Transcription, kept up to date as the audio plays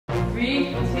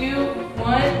2,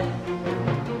 1.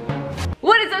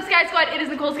 What is up, Sky Squad? It is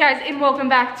Nicole Skyes, and welcome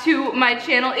back to my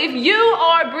channel. If you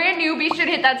are brand new, be sure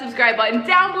to hit that subscribe button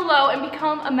down below and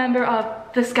become a member of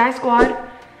the Sky Squad.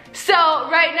 So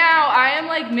right now, I am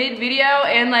like mid-video,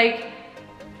 and like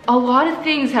a lot of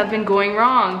things have been going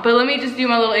wrong. But let me just do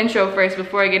my little intro first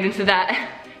before I get into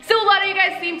that. So a lot of you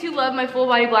guys seem to love my full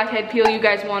body blackhead peel. You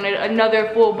guys wanted another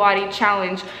full body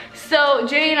challenge. So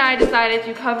Jay and I decided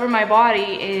to cover my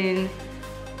body in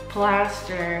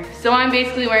plaster. So I'm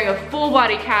basically wearing a full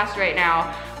body cast right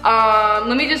now.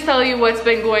 Let me just tell you what's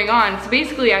been going on. So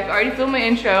basically I've already filmed my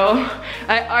intro.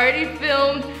 I already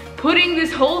filmed putting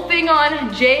this whole thing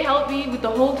on. Jay helped me with the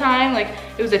whole time. Like,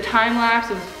 it was a time lapse,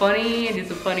 it was funny, it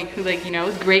was a funny, like, you know, it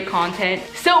was great content.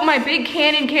 So my big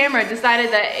Canon camera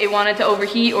decided that it wanted to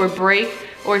overheat or break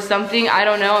or something, I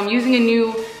don't know. I'm using a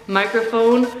new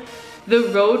microphone,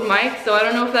 the Rode mic, so I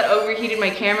don't know if that overheated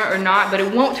my camera or not, but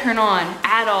it won't turn on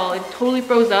at all. It totally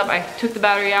froze up. I took the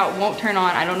battery out, won't turn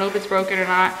on. I don't know if it's broken or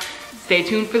not. Stay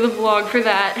tuned for the vlog for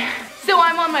that. So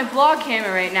I'm on my vlog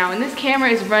camera right now, and this camera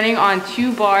is running on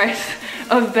 2 bars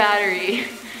of battery.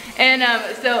 And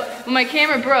so when my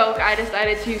camera broke, I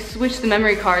decided to switch the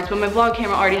memory cards, but my vlog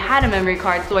camera already had a memory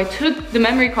card, so I took the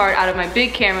memory card out of my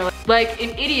big camera like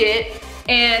an idiot,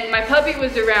 and my puppy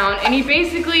was around, and he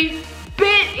basically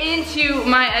bit into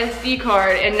my SD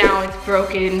card, and now it's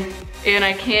broken, and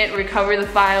I can't recover the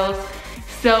files.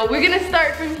 So we're gonna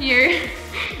start from here.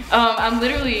 I'm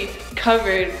literally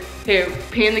covered. Here,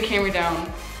 pan the camera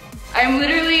down. I'm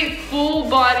literally full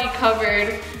body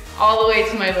covered all the way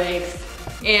to my legs.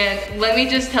 And let me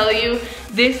just tell you,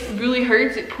 this really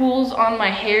hurts. It pulls on my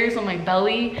hairs on my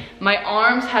belly. My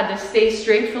arms had to stay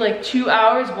straight for like 2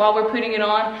 hours while we're putting it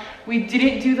on. We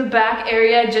didn't do the back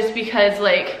area just because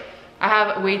like I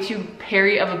have way too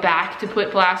hairy of a back to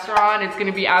put plaster on. It's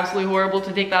gonna be absolutely horrible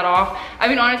to take that off. I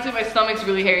mean, honestly, my stomach's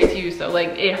really hairy too, so like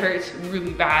it hurts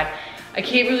really bad. I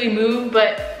can't really move,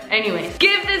 but anyways,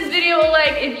 give this video a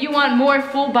like if you want more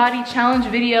full body challenge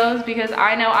videos, because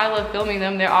I know I love filming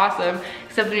them. They're awesome,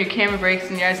 except when your camera breaks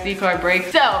and your SD card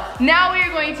breaks. So now we are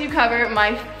going to cover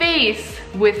my face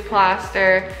with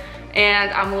plaster,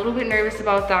 and I'm a little bit nervous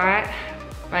about that.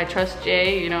 I trust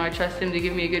Jay, you know, I trust him to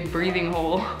give me a good breathing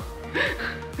hole.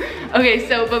 Okay,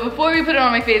 so, but before we put it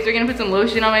on my face, we're gonna put some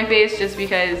lotion on my face just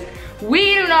because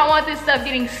we do not want this stuff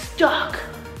getting stuck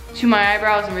to my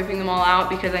eyebrows and ripping them all out,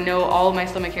 because I know all of my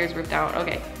stomach hair is ripped out.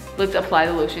 Okay, let's apply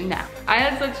the lotion now. I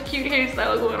had such a cute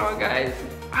hairstyle going on, guys.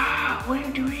 Ah, what are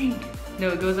you doing? No,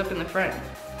 it goes up in the front.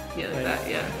 Yeah, like that,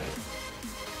 yeah.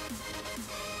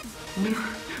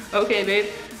 Okay, babe.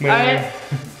 All right.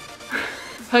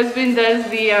 Husband does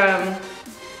the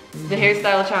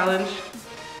hairstyle challenge.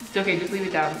 It's okay, just leave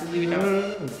it down, just leave it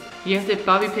down. You have to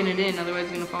bobby pin it in, otherwise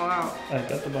it's gonna fall out. I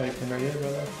got the bobby pin right here,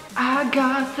 brother. I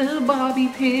got the bobby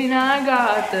pin, I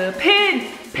got the pin.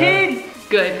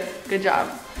 Good, good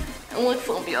job. It looks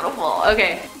so beautiful.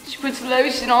 Okay, she puts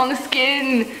lotion on the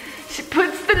skin. She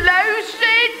puts the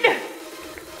lotion.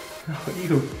 Oh,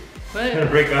 you. What? It's gonna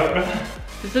break out,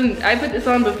 brother. I put this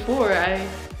on before I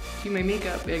do my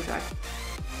makeup. Exactly.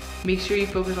 Make sure you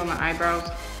focus on the eyebrows.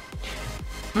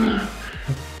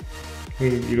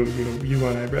 You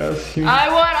want eyebrows? I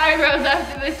want eyebrows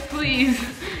after this, please.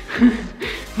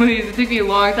 Please, it took me a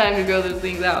long time to grow those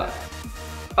things out.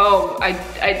 Oh,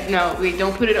 no, wait,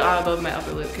 don't put it above my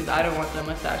upper lip, because I don't want the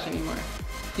mustache anymore.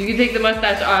 You can take the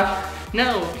mustache off.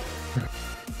 No.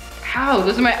 Ow,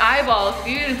 those are my eyeballs,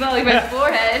 dude. It's not like my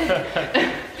forehead.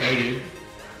 Sorry,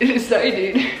 dude. Sorry,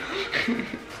 dude.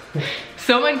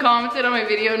 Someone commented on my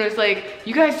video and was like,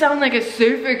 you guys sound like a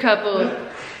surfer couple.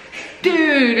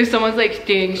 Dude, if someone's like,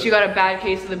 dang, she got a bad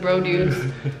case of the bro dudes.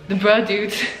 The bro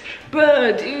dudes.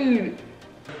 Bro, dude.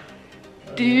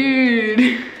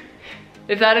 Dude.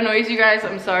 If that annoys you guys,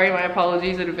 I'm sorry, my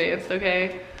apologies in advance,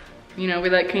 okay? You know, we're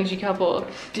that cringy couple.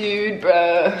 Dude,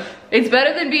 bro. It's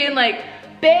better than being like,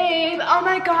 babe, oh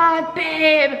my God,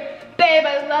 babe. Babe,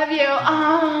 I love you,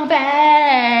 oh,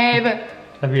 babe.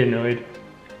 I'd be annoyed.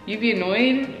 You'd be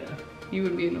annoyed? Yeah. You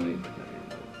would be annoyed.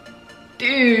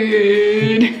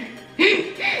 Dude.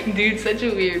 Dude, such a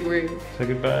weird word. Say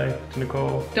goodbye to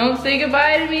Nicole. Don't say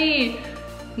goodbye to me.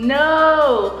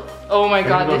 No. Oh my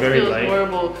God, this feels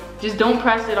horrible. Just don't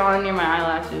press it on near my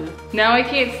eyelashes. Now I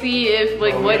can't see if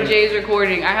like what Jay's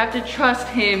recording. I have to trust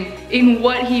him in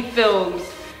what he films.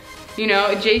 You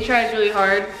know, Jay tries really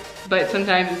hard, but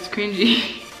sometimes it's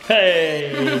cringy.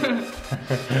 Hey.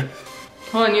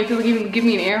 Hold on, you have to even give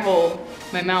me an air hole.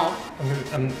 My mouth.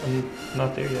 I'm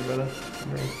not there yet, brother.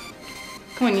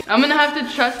 Come on, I'm gonna have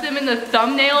to trust him in the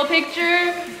thumbnail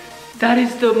picture. That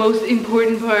is the most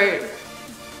important part.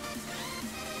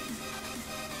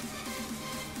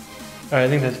 Alright, I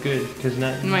think that's good, because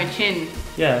not... My chin.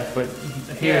 Yeah, but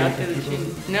here... Yeah, after the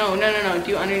chin. No,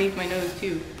 do underneath my nose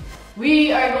too.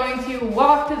 We are going to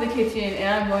walk to the kitchen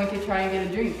and I'm going to try and get a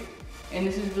drink. And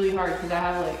this is really hard because I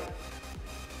have like...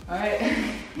 Alright.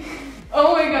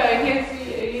 Oh my god, I can't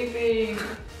see anything.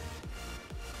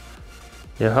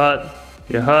 You're hot.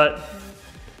 You're hot.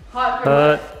 Hot for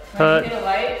hot. what? Hot. Get a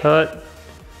light? Hot.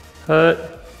 Hot.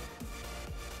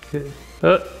 Good.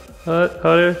 Hot. Hot.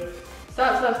 Hotter.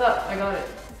 Stop. I got it.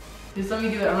 Just let me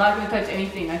do it. I'm not going to touch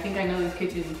anything. I think I know this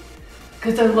kitchen.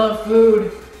 Because I love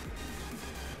food.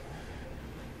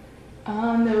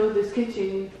 I know this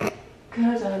kitchen.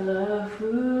 Because I love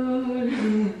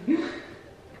food.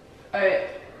 Alright.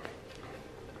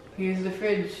 Here's the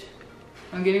fridge.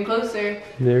 I'm getting closer.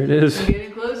 There it is. I'm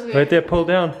getting closer. Right there, pull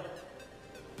down.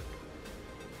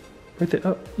 Right there.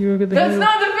 Oh, you were good. That's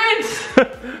not the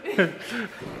fridge!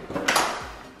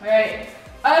 Alright.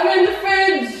 I'm in the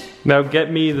fridge! Now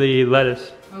get me the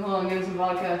lettuce. Oh, hold on, give me some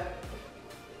vodka.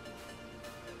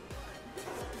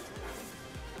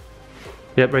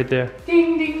 Yep, right there.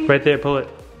 Ding ding. Right there, pull it.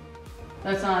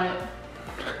 That's not it.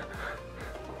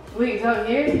 Wait, is that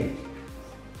here?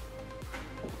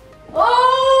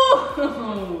 Oh!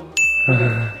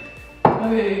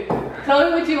 Okay. Tell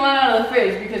me what you want out of the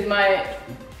fridge because my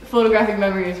photographic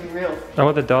memory is real. I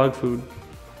want the dog food.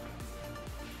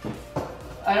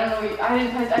 I don't know. I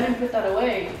didn't put that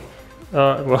away.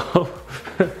 Well,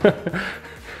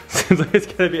 seems like it's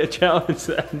gonna be a challenge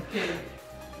then. Okay.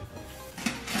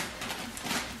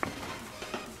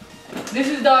 This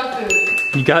is dog food.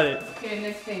 You got it. Okay,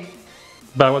 next thing.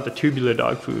 But I want the tubular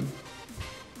dog food.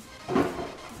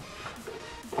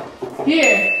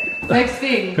 Here, next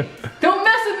thing. Don't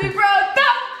mess with me, bro!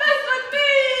 Don't mess with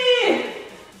me!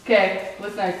 Okay,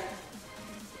 what's next?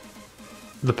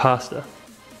 The pasta.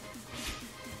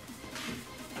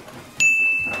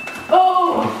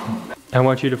 Oh! I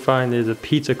want you to find there's a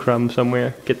pizza crumb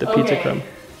somewhere. Get the pizza crumb.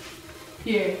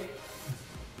 Here.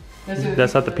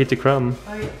 That's not the pizza crumb.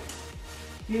 Oh, yeah.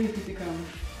 Here's the pizza crumb.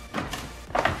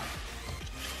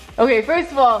 Okay,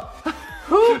 first of all,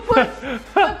 who puts the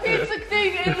pizza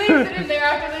thing and leaves it in there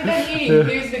after they're done eating?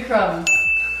 Here's the crumb.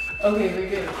 Okay, we're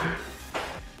good.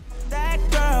 That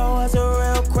girl was a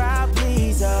real crowd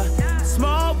pleaser.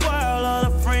 Small world, all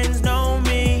the friends know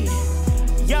me.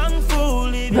 Young fool.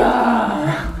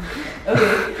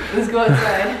 Okay, let's go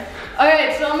outside.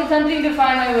 Alright, so I'm attempting to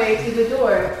find my way to the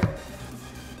door.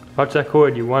 Watch that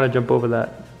cord. You want to jump over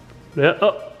that. Yeah.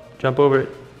 Oh, jump over it.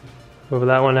 Over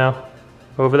that one now.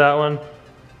 Over that one.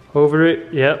 Over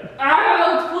it. Yep.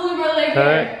 Ow, it's pulling my leg here.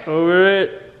 Alright, over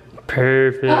it.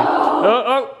 Perfect.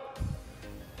 Oh.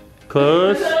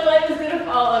 Close. The light is gonna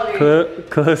fall on me.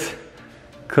 Close.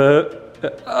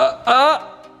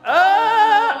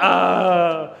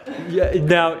 Yeah,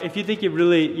 now, if you think you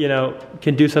really,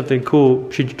 can do something cool,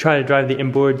 should you try to drive the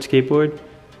inboard skateboard?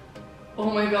 Oh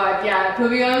my god, yeah.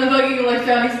 Put me on the buggy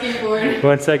electronic skateboard.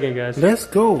 1 second, guys. Let's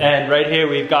go. And right here,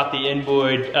 we've got the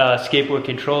inboard skateboard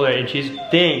controller, and she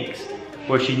thinks,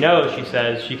 or she knows, she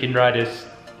says, she can ride this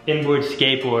inboard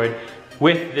skateboard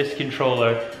with this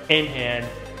controller in hand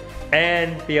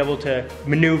and be able to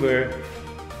maneuver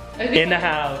in the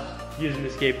house using the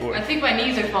skateboard. I think my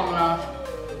knees are falling off.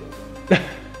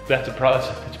 That's a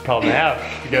problem to have.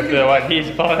 You definitely don't want knees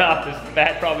falling off. It's a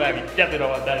bad problem to have. You definitely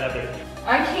don't want that happening.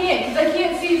 I can't, because I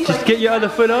can't see. Just get your other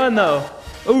foot on though.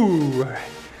 Ooh.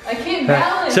 I can't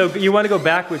balance. So you want to go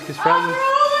backwards because I'm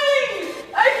rolling!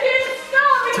 I can't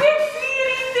stop! I can't see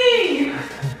anything!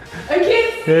 I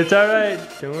can't see. It's alright.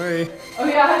 Don't worry.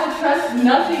 Okay, I have to trust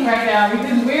nothing right now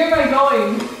because where am I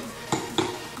going?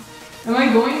 Am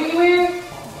I going anywhere?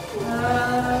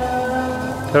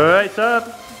 Alright, stop.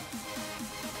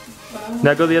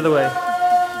 Now go the other way.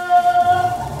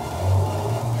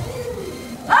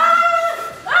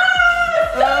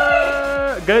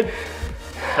 Good.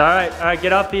 All right,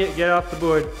 get off the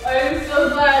board. I'm so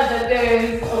glad that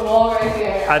there's a wall right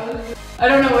there. I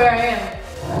don't know where I am.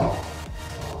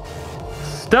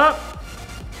 Stop.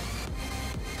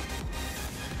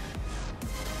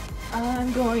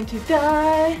 I'm going to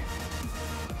die.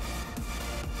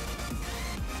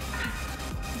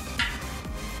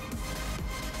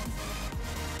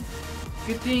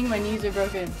 Good thing my knees are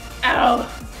broken. Ow!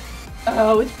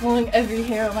 Oh, it's pulling every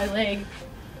hair on my leg.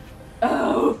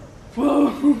 Oh! Whoa!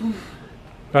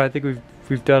 Alright, I think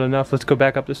we've done enough. Let's go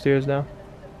back up the stairs now.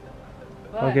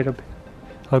 What? I'll get up.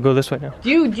 I'll go this way now. Do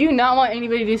you not want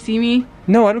anybody to see me?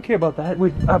 No, I don't care about that.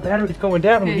 Our battery's going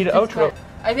down. We need an outro.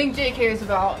 I think Jay cares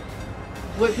about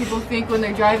what people think when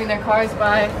they're driving their cars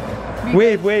by.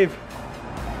 Wave.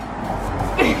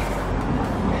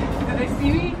 Did they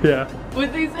see me? Yeah.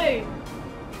 What'd they say?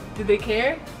 Do they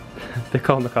care? They're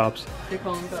calling the cops. They're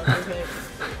calling the cops, okay.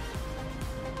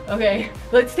 Okay,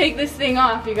 let's take this thing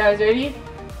off. You guys ready?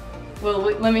 Well,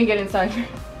 wait, let me get inside.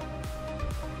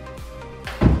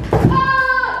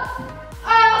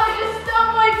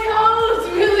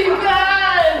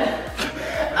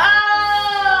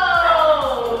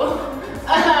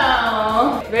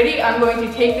 Ready? I'm going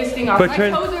to take this thing off. But My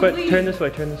turn, toes are but bleeding. turn this way,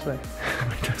 turn this way.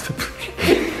 My toes are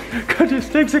bleeding. God, your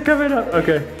sticks are coming up.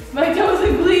 Okay. My toes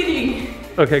are bleeding.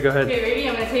 Okay, go ahead. Okay, ready?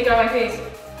 I'm gonna take it off my face.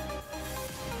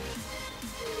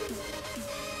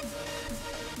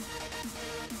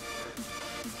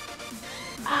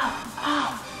 Ow,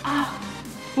 ow, ow.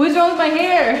 What's wrong with my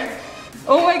hair?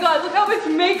 Oh my God, look how much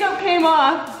makeup came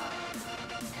off.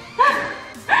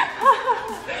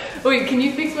 Wait, can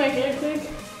you fix my hair quick?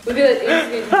 Look at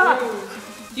that instant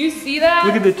bruise. Do you see that?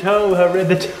 Look at the toe, how red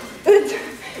the toe.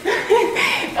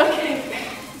 Okay.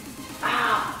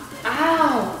 Ow.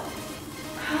 Ow.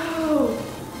 Ow.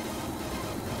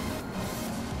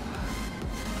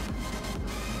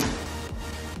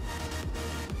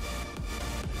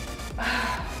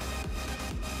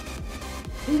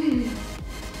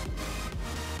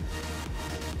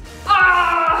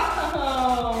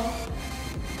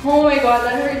 Oh my God,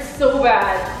 that hurts so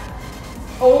bad.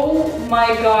 Oh my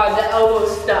God, the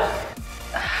elbow's stuck.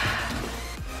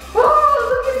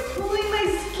 Oh, look, it's pulling my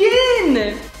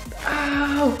skin.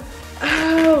 Ow,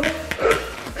 ow.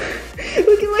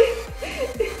 Look at my...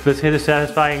 Let's hear the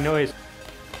satisfying noise.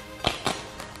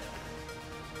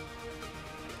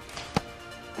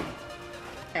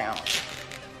 Ow.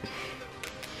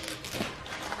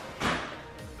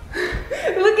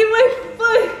 Look at my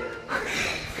foot.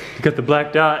 You got the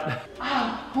black dot.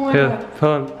 Oh my Here, God.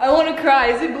 hold on. I want to cry.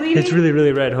 Is it bleeding? It's really,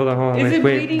 really red. Hold on, hold on. Is Wait, it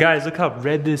wait. bleeding? Guys, look how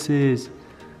red this is.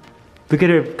 Look at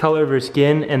her color of her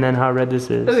skin and then how red this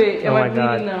is. Okay, am oh I my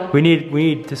God. bleeding now? We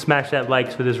need to smash that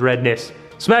likes for this redness.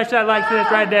 Smash that likes for this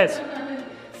redness.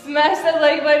 Smash that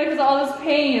like button because of all this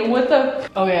pain. What the?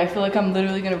 Okay, I feel like I'm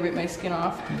literally gonna rip my skin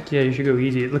off. Yeah, you should go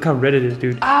easy. Look how red it is,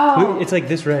 dude. Ow. Look, it's like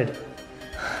this red.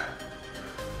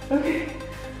 Okay.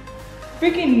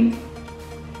 Freaking.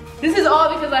 This is all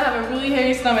because I have a really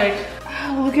hairy stomach.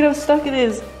 Ow, look at how stuck it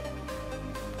is.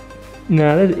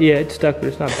 No, yeah, it's stuck, but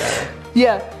it's not bad.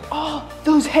 Yeah. Oh,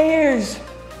 those hairs.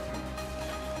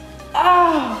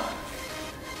 Ow.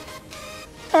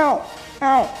 Ow.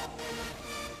 Ow.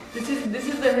 This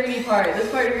is the hurty part.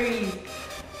 This part hurts.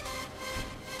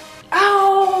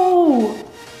 Ow.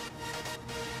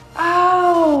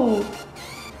 Ow.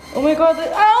 Oh my God.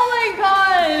 Oh my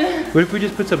God. What if we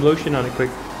just put some lotion on it quick?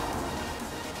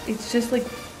 It's just like,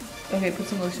 okay, put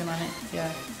some lotion on it. Yeah.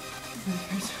 It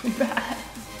hurts really bad.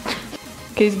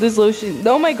 Okay, so this lotion,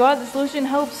 oh my God, this lotion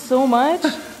helps so much.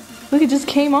 Look, it just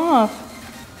came off.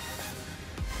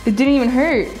 It didn't even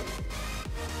hurt.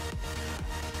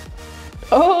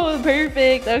 Oh,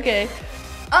 perfect, okay.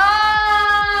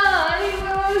 Ah, I need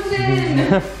my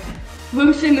lotion.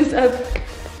 Lotion is up.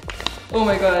 Oh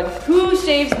my God. Who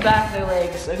shaves the back of their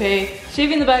legs, okay?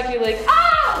 Shaving the back of your legs.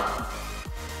 Ah!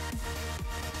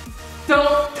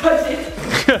 Don't touch it.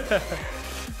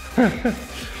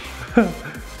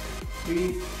 3,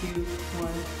 2,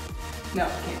 1. No, I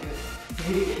can't do it.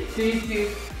 3, 2.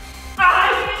 Ah,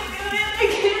 I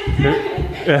can't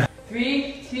do it.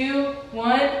 3, 2,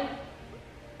 1.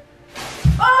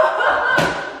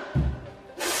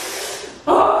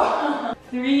 Oh!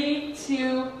 3,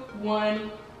 2,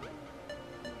 1.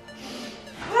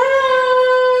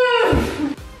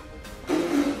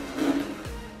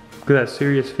 Look at that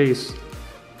serious face.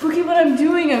 Look at what I'm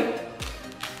doing. It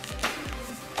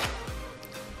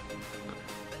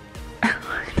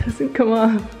doesn't come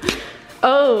off.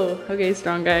 Oh, okay,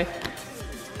 strong guy.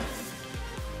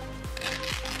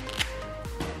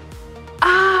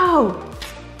 Ow!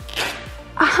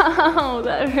 Ow,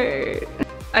 that hurt.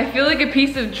 I feel like a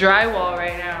piece of drywall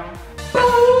right now.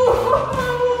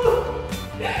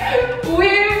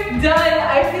 We're done.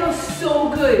 I feel so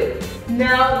good.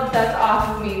 Now that that's off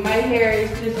of me, my hair is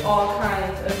just all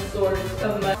kinds of sorts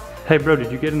of mess. Hey bro,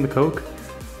 did you get in the Coke?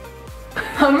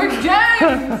 Hummer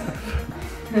James!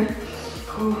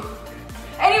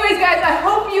 Anyways guys, I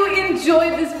hope you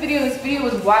enjoyed this video. This video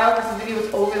was wild, this video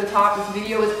was over the top, this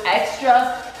video was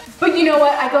extra. But you know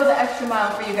what, I go the extra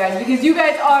mile for you guys because you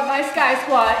guys are my Sky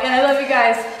Squad and I love you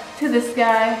guys to the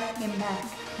sky and back,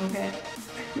 okay?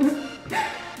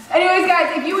 Anyways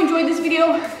guys, if you enjoyed this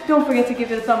video, don't forget to give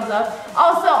it a thumbs up.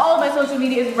 Also, all of my social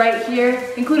media is right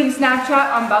here, including Snapchat.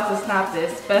 I'm about to snap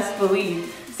this, best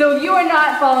believe. So if you are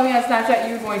not following me on Snapchat,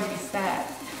 you're going to be sad.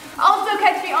 Also, also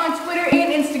catch me on Twitter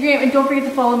and Instagram, and don't forget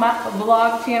to follow my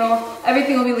vlog channel.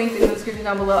 Everything will be linked in the description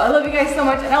down below. I love you guys so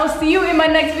much, and I will see you in my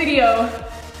next video.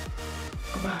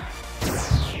 Goodbye.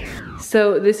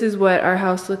 So this is what our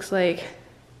house looks like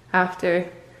after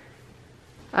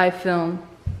I film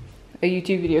a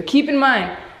YouTube video. Keep in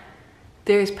mind,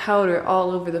 there's powder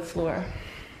all over the floor.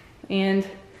 And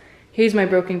here's my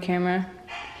broken camera.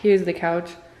 Here's the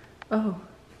couch. Oh,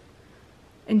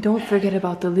 and don't forget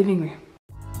about the living room.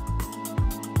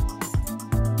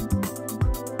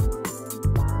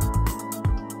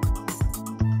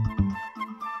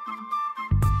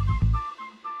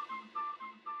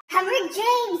 I'm Rick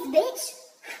James, bitch.